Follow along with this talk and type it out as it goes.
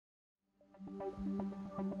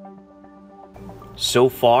So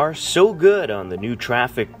far, so good on the new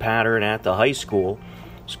traffic pattern at the high school.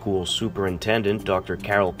 School Superintendent Dr.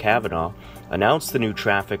 Carol Cavanaugh announced the new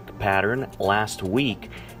traffic pattern last week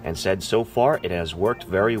and said so far it has worked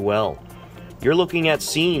very well. You're looking at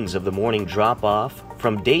scenes of the morning drop-off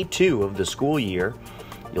from day 2 of the school year.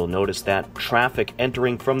 You'll notice that traffic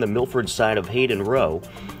entering from the Milford side of Hayden Row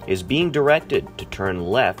is being directed to turn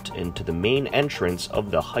left into the main entrance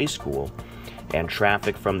of the high school, and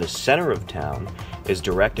traffic from the center of town is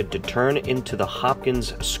directed to turn into the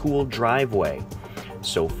Hopkins School driveway.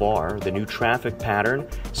 So far, the new traffic pattern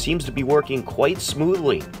seems to be working quite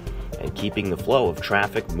smoothly and keeping the flow of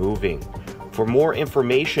traffic moving. For more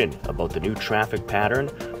information about the new traffic pattern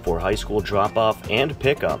for high school drop-off and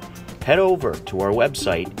pickup, head over to our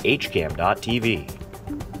website, hcam.tv.